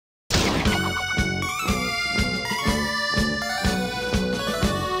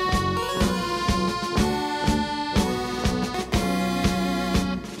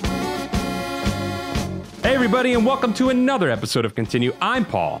everybody, and welcome to another episode of Continue. I'm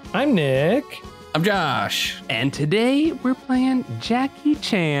Paul. I'm Nick. I'm Josh. And today we're playing Jackie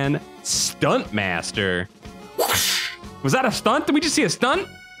Chan Stuntmaster. Was that a stunt? Did we just see a stunt?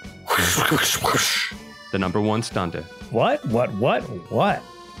 The #1 stunter. What?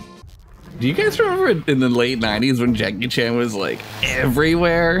 Do you guys remember in the late 90s when Jackie Chan was like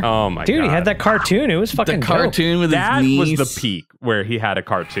everywhere? Oh my god. Dude, he had that cartoon. It was fucking the cartoon with that his niece. was the peak where he had a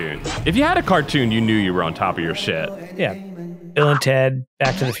cartoon. If you had a cartoon, you knew you were on top of your shit. Yeah. Bill and Ted,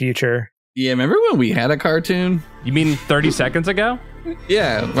 Back to the Future. Yeah, remember when we had a cartoon? You mean 30 seconds ago?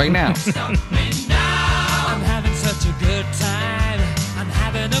 Yeah, right now. I'm having such a good time. I'm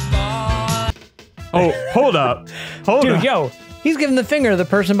having a ball. Oh, hold up. Hold Dude, up. yo, he's giving the finger to the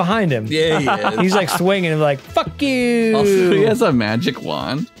person behind him. Yeah, he is. He's like swinging and like, fuck you. Also, he has a magic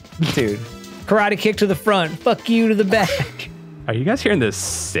wand. Dude, karate kick to the front, fuck you to the back. Are you guys hearing this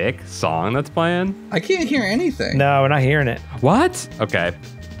sick song that's playing? I can't hear anything. No, we're not hearing it. What? Okay.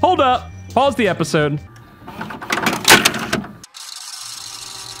 Hold up. Pause the episode.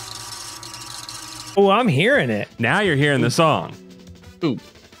 Oh, I'm hearing it. Now you're hearing the song. Ooh,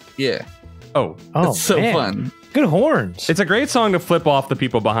 yeah. Oh. Oh, It's so man. fun. Good horns. It's a great song to flip off the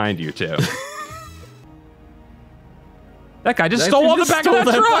people behind you, too. That guy just stole all the back of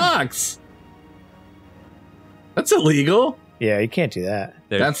that truck. box. That's illegal. Yeah, you can't do that.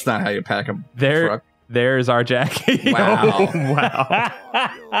 That's not how you pack a truck. There's our Jackie. Wow. Wow.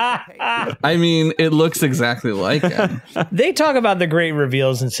 I mean, it looks exactly like him. They talk about the great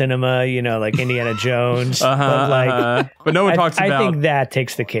reveals in cinema, you know, like Indiana Jones. But like, But no one talks I about think that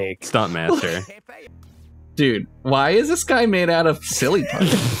takes the cake. Stuntmaster. Dude, why is this guy made out of silly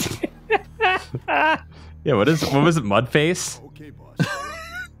putty? Yeah, what was it? Mud face?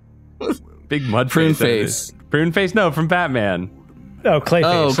 Big mud Prune face. face. Prune face? No, from Batman. Oh, Clayface.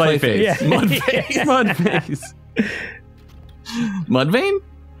 Oh, Clayface. Yeah. Mud face. Mudvayne?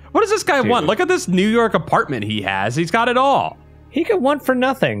 What does this guy Dude. want? Look at this New York apartment he has. He's got it all. He could want for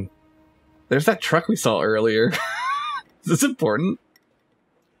nothing. There's that truck we saw earlier. Is this important?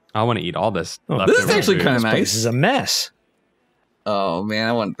 I want to eat all this. Oh, this is leftover actually food. kinda This nice. place is a mess. Oh man,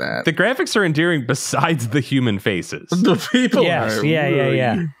 I want that. The graphics are endearing besides the human faces. The people Yes, are yeah.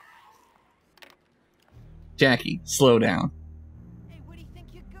 really- Jackie, slow down.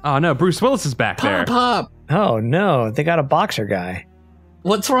 Oh no, Bruce Willis is back there. Pop. Oh no, they got a boxer guy.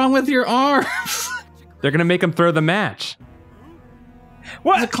 What's wrong with your arms? They're gonna make him throw the match.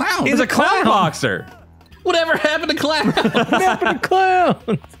 What? He's a clown. He's a clown boxer. Whatever happened to clown? What happened to clown?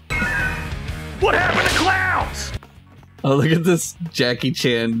 What happened to clowns? Oh, look at this Jackie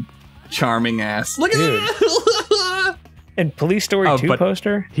Chan charming ass. Look at Dude. that. And Police Story Oh, 2 but-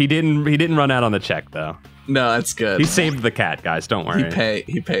 poster? He didn't run out on the check though. No, that's good. He saved the cat, guys. Don't worry.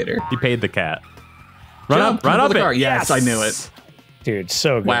 He paid her. He paid the cat. Run Jump up into the it. car. Yes, I knew it. Dude,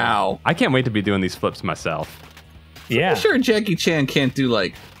 so good. Wow. I can't wait to be doing these flips myself. Yeah. I'm sure Jackie Chan can't do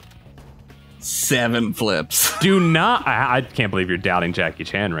like 7 flips. Do not. I can't believe you're doubting Jackie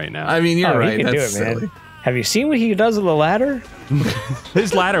Chan right now. I mean, you're Oh, right. he can That's do it, silly. man. Have you seen what he does with the ladder?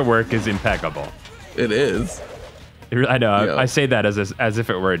 His ladder work is impeccable. It is. I know. Yo. I say that as if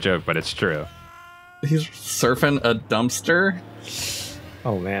it were a joke, but it's true. He's surfing a dumpster.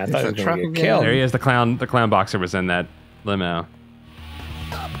 Oh man, I It's thought a he was truck gonna get again. killed. There he is. The clown boxer was in that limo.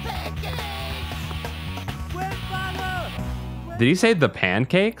 Did he say the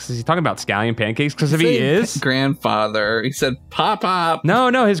pancakes? Is he talking about scallion pancakes? Because if he is, Grandfather. He said, pop.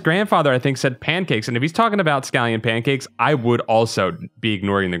 no, his grandfather I think said pancakes. And if he's talking about scallion pancakes, I would also be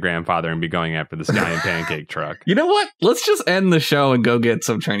ignoring the grandfather and be going after the scallion pancake truck. You know what? Let's just end the show and go get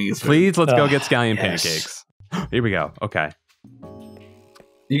some Chinese food. Please, let's go Ugh, get scallion yes. pancakes. Here we go. Okay.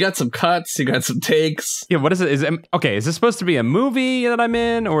 You got some cuts. You got some takes. Yeah, what is it? Is this supposed to be a movie that I'm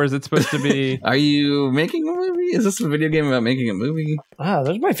in, or is it supposed to be? Are you making a movie? Is this a video game about making a movie? Wow,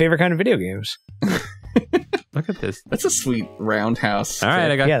 those are my favorite kind of video games. Look at this. That's a sweet roundhouse. All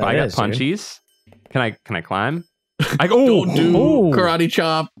right, I got Yeah, that is, dude. punchies. Can I climb? Oh, Don't do Ooh. karate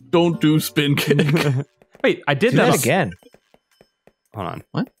chop. Don't do spin kick. wait, I did Do that that again. Hold on.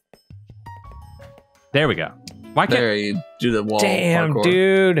 What? There we go. Why can't There, you do the wall. Damn, parkour.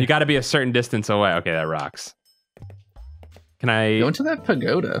 dude. you got to be a certain distance away? Okay, that rocks. Can I? Go into that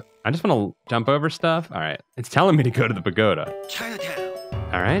pagoda. I just want to jump over stuff. All right, it's telling me to go to the pagoda. Chinatown.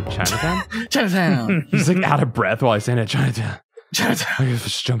 All right, Chinatown. Chinatown. He's like out of breath while he's saying it. Chinatown. Chinatown. I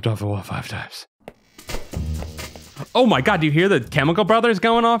just jumped off the wall 5 times. Oh my God! Do you hear the Chemical Brothers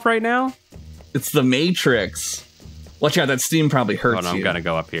going off right now? It's the Matrix. Watch out, that steam probably hurts Hold on, I'm you. gonna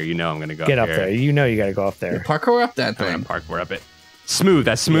go up here. You know I'm gonna go Get up up here. there. You know you gotta go up there. Parkour up that I'm gonna thing. parkour up it. Smooth,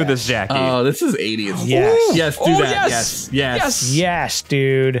 as smooth as Jackie. Oh, this is 80s. Yes. Ooh. Yes, do Oh, that. yes. Yes. Yes,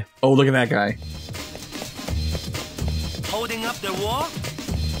 dude. Oh, look at that guy. Holding up the wall?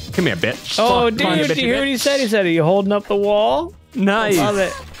 Come here, bitch. Oh, Come on, dude, bitchy do you hear what he bitch. said? He said, "Are you holding up the wall?" Nice. Love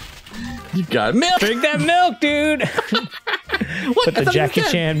it. You got milk. Drink that milk, dude. Put the Jackie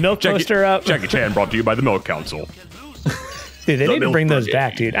Chan milk poster up. Jackie Chan brought to you by the Milk Council. Dude, they need to milk bring those brigade.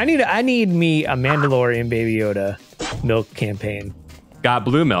 back, dude. I need me a Mandalorian Baby Yoda milk campaign. Got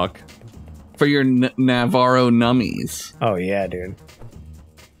blue milk. For your Navarro nummies. Oh yeah, dude.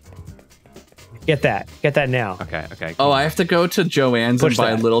 Get that now. Okay. Oh, I have to go to Joann's Push and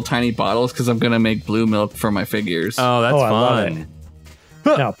buy that. little tiny bottles because I'm gonna make blue milk for my figures. Oh, that's Oh, I love fun.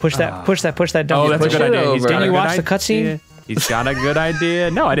 No, push that down. Oh, that's a push good it idea. over. He's got Didn't a you good watch the idea. cutscene? He's got a good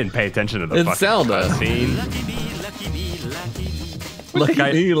idea. No, I didn't pay attention to the It's fucking Zelda. cutscene.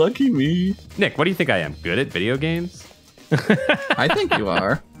 Lucky me. Nick, what do you think I am? Good at video games? I think you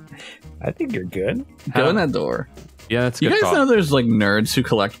are. I think you're good. Go in that door. Yeah, that's a You good guys call. know there's like nerds who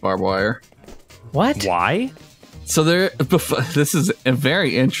collect barbed wire. What? Why? So this is a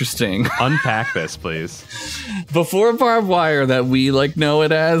very interesting. Unpack this, please. Before barbed wire that we like know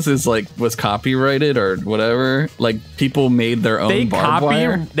it as is like was copyrighted or whatever. Like people made their own barbed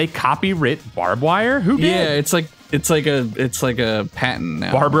wire. They copyright barbed wire? Who did? Yeah, it's like a patent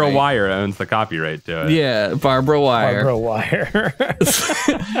now. Barbara right? Wire owns the copyright to it. Yeah, Barbara Wire. Barbara Wire.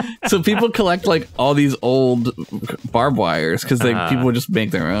 So people collect like all these old barbed wires because people would just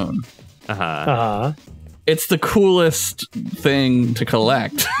make their own. Uh-huh. It's the coolest thing to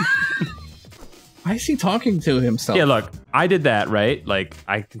collect. Why is he talking to himself? Yeah, look, I did that, right? Like,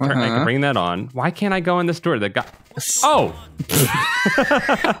 I can bring that on. Why can't I go in this door? The guy. Oh!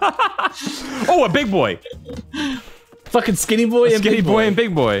 Oh, a big boy. Fucking skinny boy and Skinny big boy and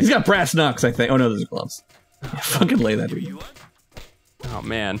big boy. He's got brass knucks, I think. Oh no, those are gloves. Fucking lay that to you. Oh,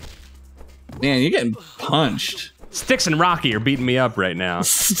 man. Man, you're getting punched. Styx and Rocky are beating me up right now.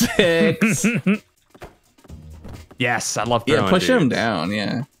 Sticks. Yes, I love throwing Yeah, push dudes. him down,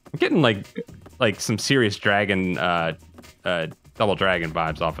 yeah. I'm getting like some serious dragon, double dragon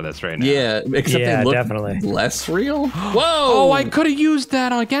vibes off of this right now. Yeah, except Yeah, they look definitely. less real. Whoa! Oh, I could have used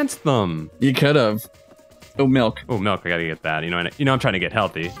that against them. You could have. Oh, milk. Oh, milk. I gotta get that. You know, I'm trying to get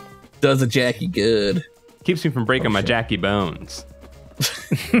healthy. Does a Jackie good. Keeps me from breaking my shit. Jackie bones.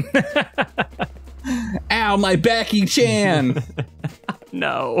 Ow, my Jackie Chan!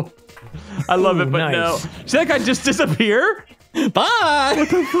 No. I love it, but nice. no. Did that guy just disappear? Bye! What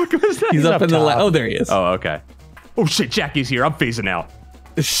the fuck was that? He's up in the top. oh, there he is. Oh, okay. Oh, shit. Jackie's here. I'm phasing out.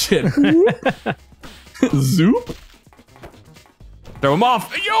 Shit. Zoop. Throw him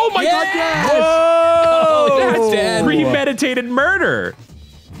off. Oh, my God. Yes! Whoa! Oh, That's dead. premeditated murder.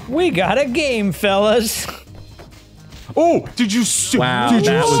 We got a game, fellas. Oh, did you see? Wow, Did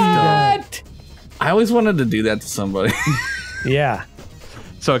that you was see dumb. that? I always wanted to do that to somebody. Yeah.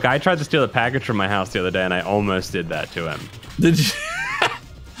 So a guy tried to steal a package from my house the other day, and I almost did that to him. Did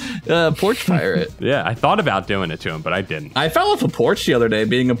you? Porch pirate. Yeah, I thought about doing it to him, but I didn't. I fell off a porch the other day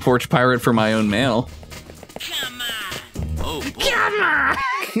being a porch pirate for my own mail. Come on. Oh,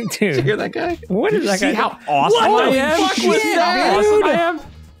 boy. Did you Dude, hear that guy? what is that See guy? how awesome What I the am? fuck was See that, how awesome dude? I am?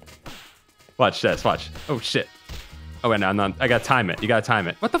 Watch this. Watch. Oh shit. Oh wait, no, I'm not. I gotta time it. You gotta time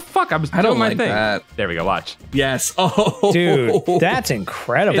it. What the fuck? I was doing don't my like thing. that. There we go. Watch. Yes. Oh, Dude, that's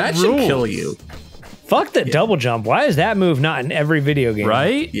incredible. that should rules. kill you. Fuck the double jump. Why is that move not in every video game?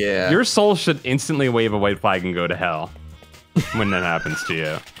 Right? Yeah. Your soul should instantly wave a white flag and go to hell when that happens to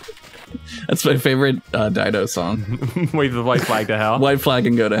you. That's my favorite Dido song. Wave the white flag to hell. White flag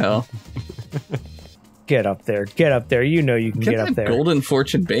and go to hell. Get up there. Get up there. You know you can Get get up that there. Golden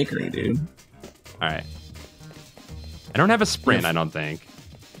Fortune Bakery, dude. All right. I don't have a sprint. I don't think.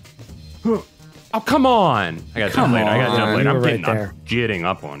 Oh come on! I got to jump later. I got to jump on. later. You were I'm right getting, there. I'm getting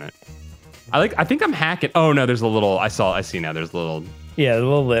up on it. I think I'm hacking. Oh no, there's a little. I see now. There's a little. Yeah, the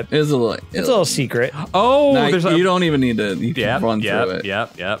little lip. It's a little. It's a little secret. Oh, Nah, there's you a. don't even need to. You can Yep, run yep, through it.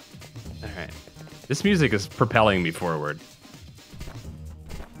 yep. All right. This music is propelling me forward.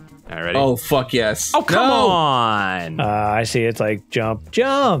 All right, ready? Oh fuck yes! Oh, come No! on! I see. It's like jump,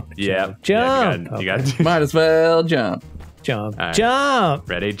 jump, Yeah, jump, you got to Might as well jump. jump, All right. jump.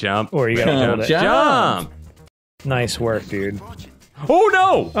 ready, jump, Or you gotta Jump, hold it. jump. jump. Nice work, dude. Oh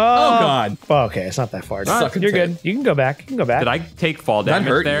no! Oh god! Well, okay, it's not that far. Suck and You're say. good. You can go back. You can go back. Did I take fall That damage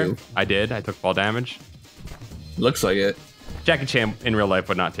hurt there? you. I did. I took fall damage. Looks like it. Jackie Chan in real life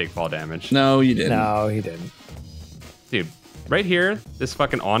would not take fall damage. No, you didn't. No, he didn't. Dude, right here, this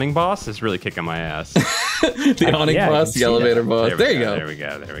fucking awning boss is really kicking my ass. The awning yeah, I boss, can the see elevator that. boss. There we you go. There we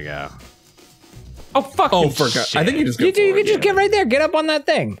go. There we go. Oh, fuck. Oh, forgot. I think you just go You forward, can just get right there. Get up on that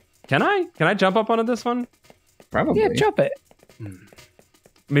thing. Can I? Can I jump up onto this one? Probably. Yeah, jump it.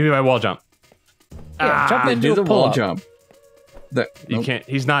 Maybe by wall jump. Yeah, jump and Do the wall pull-up. jump. You can't.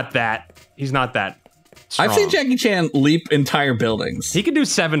 He's not that strong. I've seen Jackie Chan leap entire buildings. He can do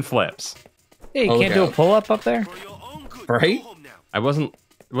 7 flips. Yeah, you can't do a pull-up up there? Right? It wasn't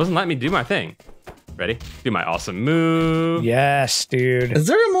letting me do my thing. Ready? Do my awesome move. Yes, dude. Is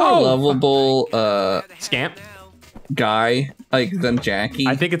there a more lovable Scamp. guy than Jackie?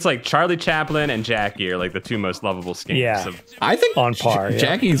 I think it's like Charlie Chaplin and Jackie are like the 2 most lovable scamps. Yeah. I think On par, yeah.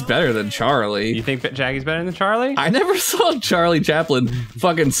 Jackie's better than Charlie. You think that Jackie's better than Charlie? I never saw Charlie Chaplin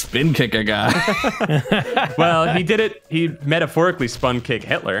fucking spin kick a guy. Well, he did it. He metaphorically spun kick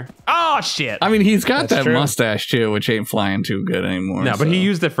Hitler. Oh, shit. I mean, he's got That's that true. mustache too, which ain't flying too good anymore. No, but he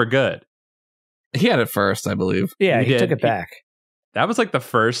used it for good. He had it first, I believe. Yeah, He he took did. it back. That was like the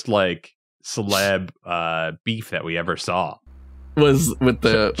first like celeb beef that we ever saw. Was with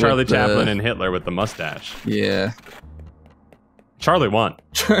the Charlie with the- Chaplin and Hitler with the mustache. Yeah, Charlie won.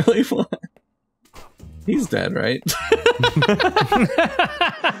 Charlie won. He's dead, right?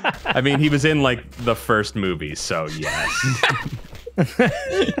 I mean, he was in like the first movie, so yes.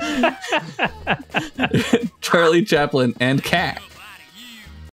 Charlie Chaplin and Cat.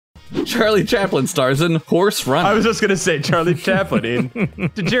 Charlie Chaplin stars in Horse Run. I was just gonna say Charlie Chaplin in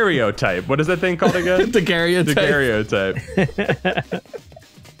daguerreotype. What is that thing called again? Daguerreotype. Daguerreotype.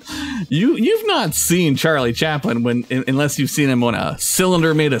 You've not seen Charlie Chaplin unless you've seen him on a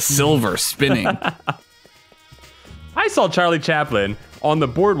cylinder made of silver spinning. I saw Charlie Chaplin on the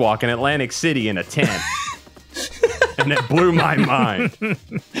boardwalk in Atlantic City in a tent. And it blew my mind.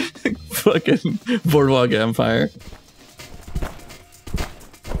 Fucking Boardwalk Empire.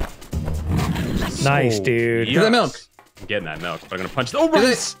 Nice, dude. Get that milk. I'm getting that milk, but I'm gonna punch. Oh, Is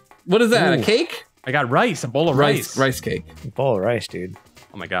rice! What is that? Ooh. A cake? I got rice, a bowl of rice. Rice cake. Bowl of rice, dude.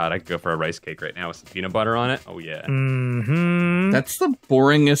 Oh my god, I could go for a rice cake right now with some peanut butter on it. Oh yeah. Mm-hmm. That's the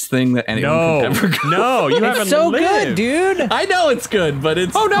boringest thing that anyone could ever go. No, you haven't It's so lived. good, dude. I know it's good, but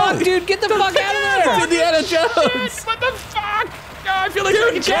it's Oh no, dude, get the fuck out of there! It's Indiana Jones. What the fuck? Oh, I feel like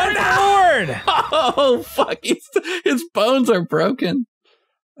Dude, Jackie Get Chan. bored! Oh fuck! His bones are broken.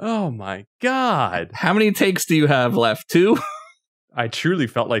 Oh my god. How many takes do you have left? 2? I truly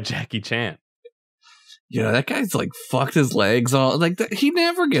felt like Jackie Chan. Yeah, that guy's like fucked his legs all like that. He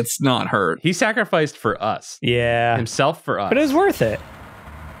never gets not hurt. He sacrificed for us. Yeah, Himself for us. but it was worth it.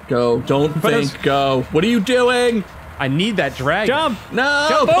 Go, don't But think, go. What are you doing? I need that dragon. Jump! No,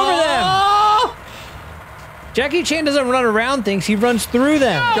 Jump over Paul! Jackie Chan doesn't run around things; he runs through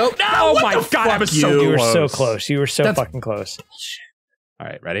them. Go, no, Oh what my the god, I fuck, was so You were so close. close. You were so That's- fucking close. All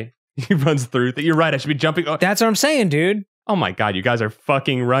right, ready? He runs through. You're right. I should be jumping. Oh, That's what I'm saying, dude. oh my god, you guys are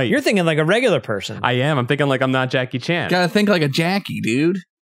fucking right. You're thinking like a regular person. I am. I'm thinking like I'm not Jackie Chan. Gotta think like a Jackie, dude.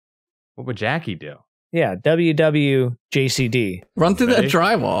 What would Jackie do? Yeah, WWJCD. Run through Ready? that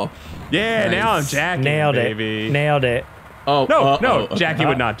drywall. Yeah, Nice. now I'm Jackie, Nailed baby. it. Nailed it. Oh No, no, no, Jackie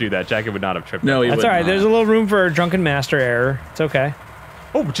would not do that. Jackie would not have tripped. No, up. he That's would all right. not. There's a little room for a drunken master error. It's okay.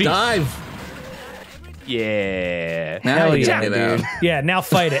 Oh, jeez. Dive. Yeah. Now Hell you yeah, get it dude. out. Yeah, now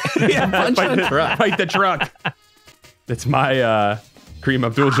fight it. Yeah, punch Fight the the truck. Fight the truck. That's my Kareem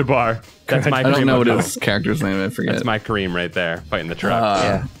Abdul-Jabbar. That's my I don't Kareem know what Abdul. his character's name. I forget. That's my Kareem right there, fighting the truck.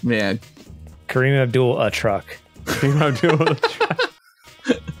 Yeah. Man. Kareem Abdul, a truck. Kareem Abdul.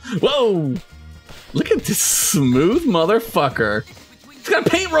 Whoa! Look at this smooth motherfucker. He's got a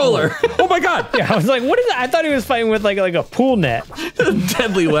paint roller. Oh my god. Yeah, I was like, what is that? I thought he was fighting with like a pool net.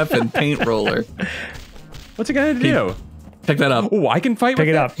 Deadly weapon, paint roller. What's he gonna do? Pick that up. Oh, I can fight Pick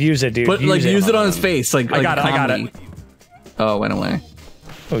with it up. Use it, dude. Put use it on his face. Like I got it, I got comedy. it. Oh, it went away.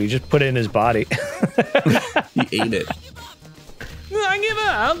 Oh, you just put it in his body. He ate it. I give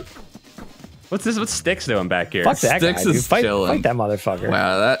up. What's this? What's Sticks doing back here? Fuck that Sticks guy, dude. is Fight chilling. that motherfucker.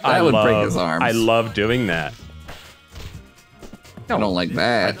 Wow, that would break his arms. I love doing that. I don't like I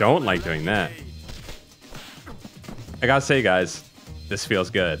that. don't like doing that. I gotta say, guys, this feels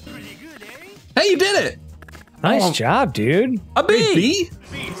good. Hey, you did it! Nice job, dude. A bee!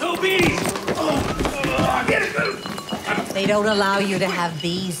 They don't allow you to have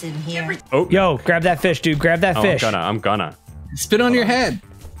bees in here. Oh, Yo, grab that fish, dude. Grab that oh, fish. I'm gonna. Spit on your head.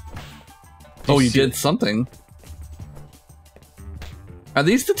 Oh, you did something. Are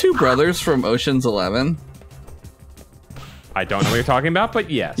these the two brothers from Ocean's 11? I don't know what you're talking about, but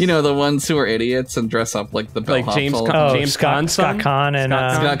yes. You know, the ones who are idiots and dress up like the like bellhops James all the Con- time? Oh, James Scott Conson? Conn and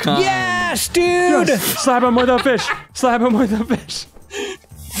Scott Conn. Yes, dude. Slap him with a fish. Slap him with a fish.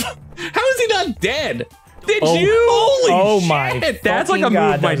 How is he not dead? Did you? Oh my! That's like a fucking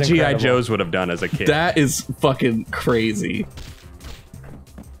God, move my that's GI incredible. Joes would have done as a kid. That is fucking crazy.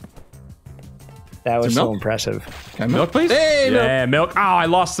 That was Is it so milk? impressive. Can I Milk, please. Hey, milk. Yeah, milk. Oh, I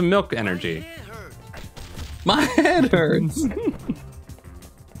lost some milk energy. My head hurts.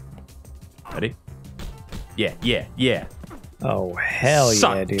 Ready? Yeah. Oh hell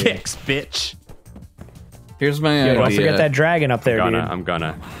Suck yeah, dude! kicks, bitch. Here's my Yo, idea. don't forget that dragon up there, I'm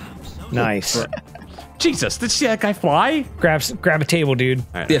gonna. dude. Nice. Jesus, did you see that guy fly? Grab a table, dude. All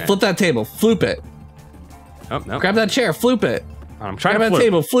right, Yeah, all right. flip that table. Floop it. Oh, no. Grab that chair. Floop it. I'm trying Grab to that flip.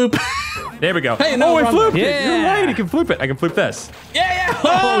 table. Floop. There we go. Hey, no, oh, I wrong flipped way. it. You're Yeah. right. I can flip it. I can flip this. Yeah.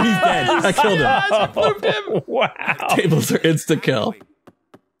 Oh, he's dead. I killed him. I flipped him. Wow. Tables are insta kill.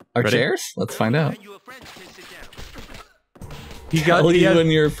 Our Ready? chairs? Let's find out. He Tell he you has,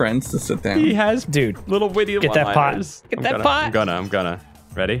 and your friends to sit down. he has Dude, little witty Get that pot. one-liners. Get I'm that gonna, pot. I'm gonna.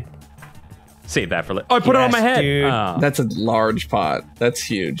 Ready? Save that for later. Oh, I put it on Yes, my head. dude. Oh, That's a large pot. That's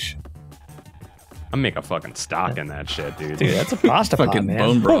huge. I'm making a fucking stock in that shit, dude. dude, that's a pasta pot, Fucking man.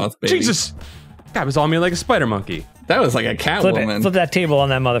 bone broth, baby. Jesus. Guy was on me like a spider monkey. That was like a Flip it. Catwoman. Flip that table on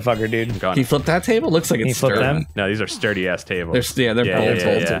that motherfucker, dude. I'm gonna. He flipped that table? Looks like Can you it's flip sturdy. them? No, these are sturdy ass tables. They're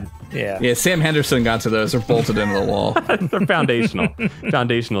bolted. Yeah. Yeah, Sam Henderson got to those. They're bolted into the wall. They're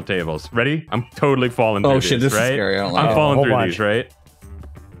foundational tables. Ready? I'm totally falling through Oh, shit, this is right? scary. I don't like I'm it. falling Whole through bunch. these, right?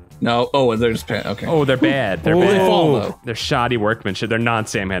 No. Oh, they're just okay. Oh, they're bad. They're Ooh, they bad. fall though. They're shoddy workmanship. They're non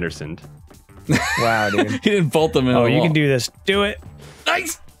Sam Henderson. Wow, dude. He didn't bolt them in. Oh, the you wall. can do this. Do it.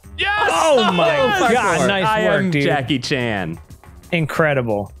 Nice. Yes! Oh my God! Nice I work, am dude. Jackie Chan.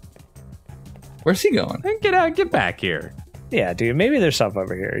 Incredible. Where's he going? Get out! Get back here. Yeah, dude. Maybe there's stuff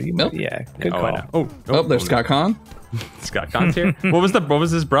over here. You Nope. Yeah. Good Oh, call. I know. Oh, Oh, there's Scott Conn. Scott Conn's here. What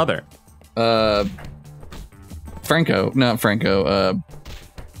was his brother? Franco. Not Franco.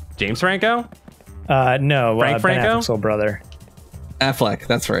 James Franco? No. Frank Ben Franco? Affleck's little brother. Affleck.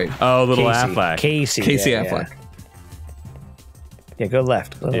 That's right. Oh, little Casey. Affleck. Casey. Casey yeah, Affleck. Yeah, go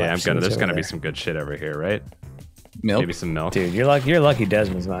left. Go Yeah, left. I'm gonna. See There's what's gonna over be there. some good shit over here, right? Milk. Maybe some milk. Dude, you're lucky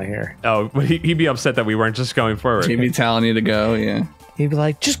Desmond's not here. Oh, he'd be upset that we weren't just going forward. He'd be telling you to go. Yeah. He'd be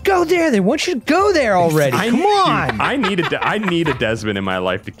like, just go there. They want you to go there already. Come on. Dude, I need a Desmond in my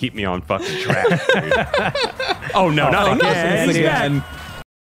life to keep me on fucking track. Dude. Oh no, not again. He's again.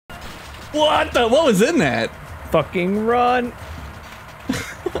 What the? What was in that? Fucking run.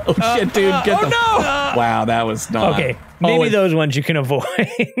 Oh shit, dude! Get the. no! Wow, that was not. Okay, maybe it, those ones you can avoid.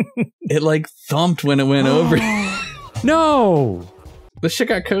 It like thumped when it went over. No. This shit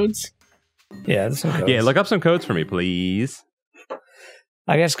got codes. Yeah, that's some codes. Yeah, look up some codes for me, please.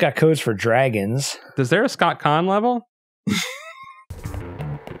 I guess got codes for dragons. Is there a Scott Conn level?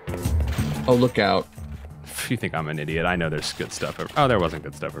 Oh, look out! You think I'm an idiot? I know there's good stuff. Oh, there wasn't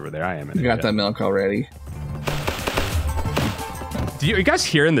good stuff over there. I am an You idiot. got that milk already. Are you guys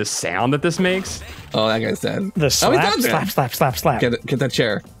hearing the sound that this makes? Oh, that guy's dead. The he's slap, not dead. slap, slap, slap, slap. Get that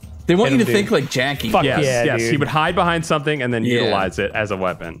chair. They want Get you him, to dude. think like Jackie. Fuck Yes, yeah, yes. dude. He would hide behind something and then Yeah. utilize it as a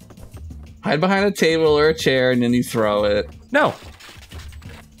weapon. Hide behind a table or a chair, and then you throw it. No.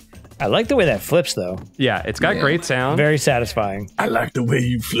 I like the way that flips, though. Yeah, it's got Yeah. great sound. Very satisfying. I like the way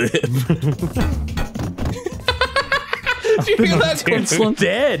you flip. Did you hear that? Clunk, It's clunk,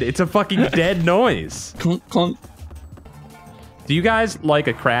 dead. It's a fucking dead noise. clunk, clunk. Do you guys like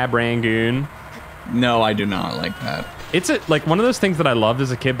a crab rangoon? No, I do not like that. It's like one of those things that I loved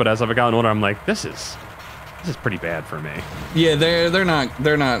as a kid, but as I've gotten older, I'm like, this is pretty bad for me. Yeah, they're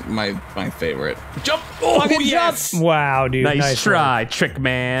not my favorite. Jump! Oh Fucking yes! jump. Wow, dude. Nice try, trick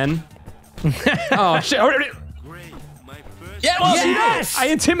man. Oh shit! Yeah, Yes! I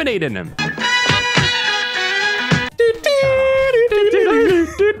intimidated him.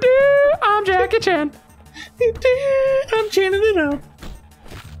 I'm Jackie Chan. I'm chanting it up.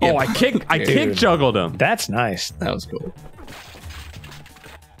 Oh, I kick juggled him. That's nice. That was cool.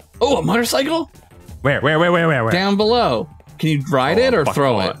 Oh, a motorcycle? Where? Down below. Can you ride it or Fuck,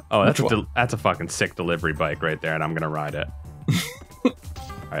 throw oh, it? Oh, Which one? that's a fucking sick delivery bike right there, and I'm gonna ride it. all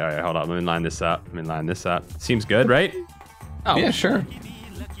right, hold on. Let me line this up. Seems good, right? Oh, Yeah, sure.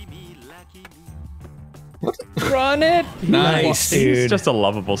 Run it. Nice. dude. He's just a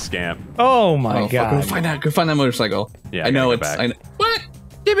lovable scamp. Oh my Oh, fuck. god. Go find that motorcycle. Yeah, I know gotta it's. go back. I know, what?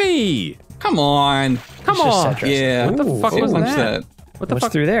 Gimme! Come on. Come It's just on! Tetris. Yeah. What the fuck Don't was punch that? What the What's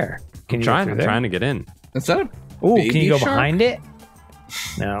fuck? through there? Can you go I'm through there? trying to get in. Is that a Ooh, baby can you go shark? behind it?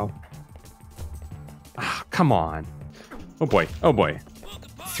 No. Come on. Oh boy. Oh boy.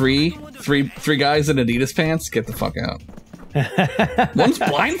 Three guys in Adidas pants? Get the fuck out. One's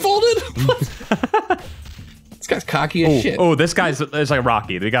blindfolded? This guy's cocky as shit. Oh, this guy's it's like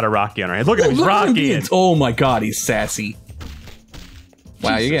Rocky. They got a Rocky on our hands. Look at him, he's Look at him Rocky. being- oh my god, he's sassy.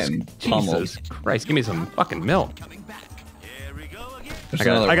 Wow, you're getting pummeled. Jesus Christ, give me some fucking milk. There's I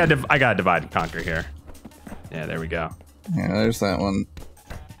another one. gotta divide and conquer here. Yeah, there we go. Yeah, there's that one.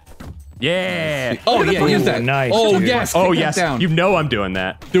 Yeah. Oh yeah, use that. Nice, Oh dude. yes. Oh take that yes. Down. You know I'm doing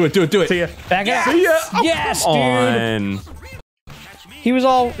that. Do it. See ya. Back it up. See ya. Oh, Yes, come dude. on. He was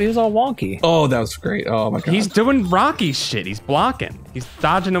all wonky. Oh, that was great. Oh my god. He's doing Rocky shit. He's blocking. He's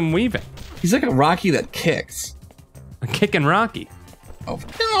dodging and weaving. He's like a Rocky that kicks. Kicking Rocky. Oh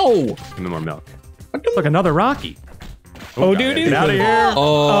no! Give me more milk. Look, another Rocky. Oh, dude, Get out of here.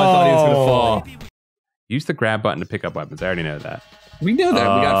 Oh, I thought he was gonna fall. Use the grab button to pick up weapons. I already know that. We know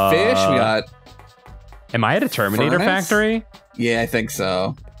that. We got fish. We got. Am I at a Terminator Furnace? factory? Yeah, I think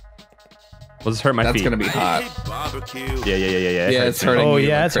so. Will this hurt my That's feet? gonna be hot. Yeah. Yeah, it's hurting. Oh me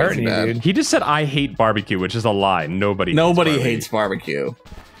yeah, like it's hurting crazy you, bad. dude. He just said I hate barbecue, which is a lie. Nobody Nobody barbecue. hates barbecue.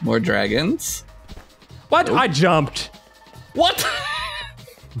 More dragons. What? I jumped. What?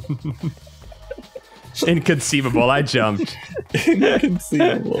 Inconceivable. I jumped.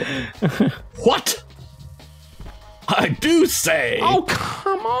 Inconceivable. What? I do say. Oh,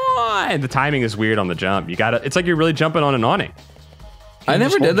 come on. The timing is weird on the jump. You gotta, it's like you're really jumping on an awning. I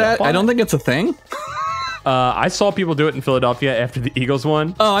never just did that. jump on I don't it? think it's a thing. I saw people do it in Philadelphia after the Eagles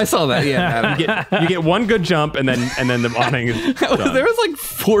won. Oh, I saw that. Yeah. You get one good jump and then the awning is done. There was like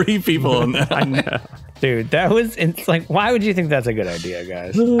 40 people in that. I know. Dude, that was. It's like, why would you think that's a good idea,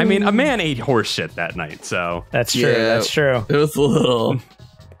 guys? I mean, a man ate horse shit that night, so That's true. Yeah. That's true. It was a little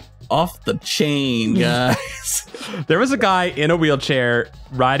off the chain, guys. there was a guy in a wheelchair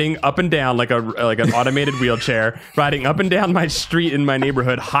riding up and down like an automated wheelchair, riding up and down my street in my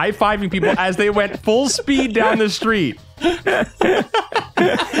neighborhood, high-fiving people as they went full speed down the street.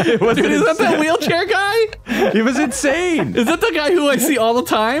 It was Dude, is that that wheelchair guy? It was insane. Is that the guy who I see all the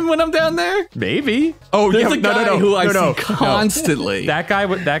time when I'm down there? Maybe. Oh, There's yeah, a guy who I see no. constantly. That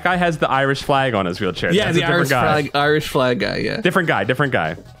guy has the Irish flag on his wheelchair. Yeah, That's the a different Irish flag guy. Yeah, Different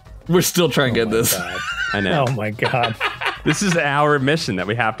guy. we're still trying to get this. I know. Oh my god. This is our mission that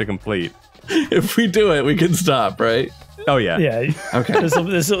we have to complete. If we do it, we can stop, right? Oh yeah. Yeah. Okay. This will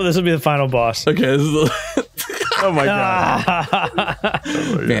be the final boss. Okay. This is Oh my god.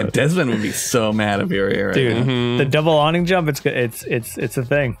 man, Desmond would be so mad if you were here right Dude, now. the double awning jump. It's a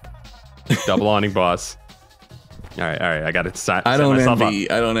thing. Double awning boss. All right. I got to set I don't myself envy.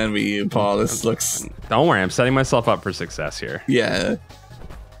 I don't envy you, Paul. This looks. up. Don't worry. I'm setting myself up for success here. Yeah.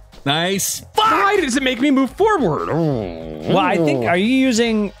 Nice. Why does it make me move forward? Oh. Well, I think are you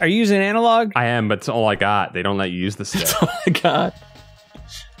using analog? I am, but it's all I got. They don't let you use the stick. Oh my god.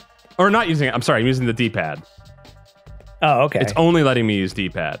 Or not using it. I'm sorry. I'm using the D-pad. Oh, okay. It's only letting me use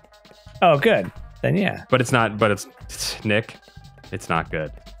D-pad. Oh, good. Then yeah. But it's not. But it's Nick. It's not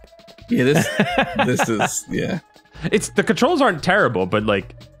good. Yeah. This is yeah. It's the controls aren't terrible, but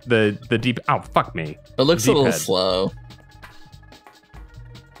like the deep. Oh fuck me. It looks a little D-pad. slow.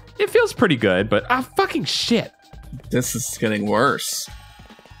 It feels pretty good, but fucking shit. This is getting worse.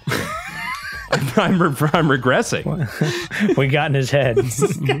 I'm regressing. We got in his head.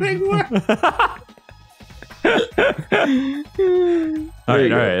 All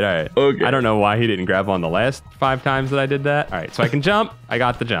right. Okay. I don't know why he didn't grab on the last 5 times that I did that. All right, so I can jump. I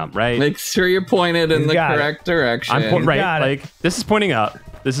got the jump, right? Make sure you're pointed in You the got it. correct direction. I'm right. got it. Like this is pointing up.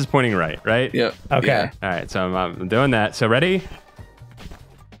 This is pointing right. Right. Yep. Okay. Yeah. All right, so I'm doing that. So ready?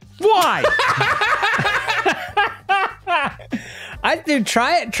 Why?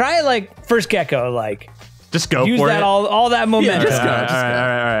 Try it like first gecko, like Just go use for that it. all that momentum. just go. All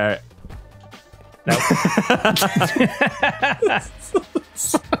right.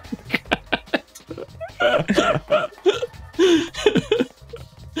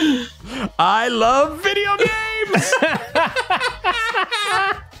 I love video games.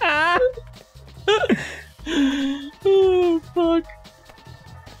 Oh fuck.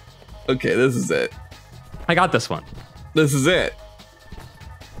 Okay, this is it. I got this one. This is it.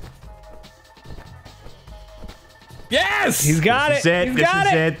 Yes! He's got This it. is it. He's got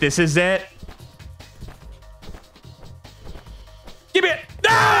it. This is it. Give me it.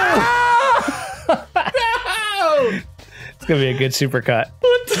 No! It's gonna be a good supercut.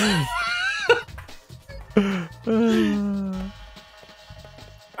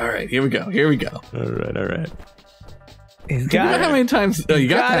 All right, here we go. Here we go. All right. He's You know got how it. many times? Oh, you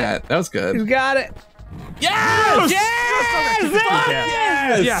got got it. that. That was He's good. got it. Yes!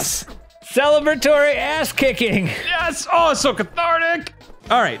 Yes. Celebratory ass kicking. Yes. Oh, it's so cathartic.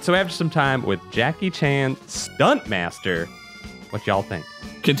 All right, so after some time with Jackie Chan Stuntmaster, what y'all think?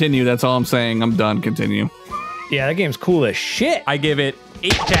 Continue. That's all I'm saying. I'm done. Continue. Yeah, that game's cool as shit. I give it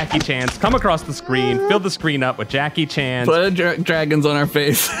 8 Jackie Chans. Come across the screen, fill the screen up with Jackie Chans. Put dragons on our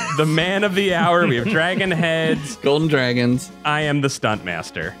face. The man of the hour. We have dragon heads. Golden dragons. I am the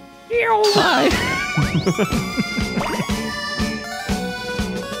Stuntmaster. Hi.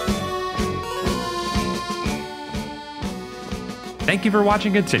 Thank you for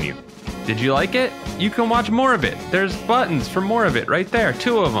watching Continue. Did you like it? You can watch more of it. There's buttons for more of it right there,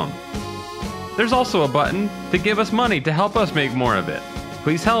 2 of them. There's also a button to give us money to help us make more of it.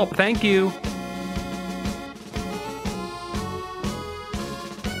 Please help. Thank you.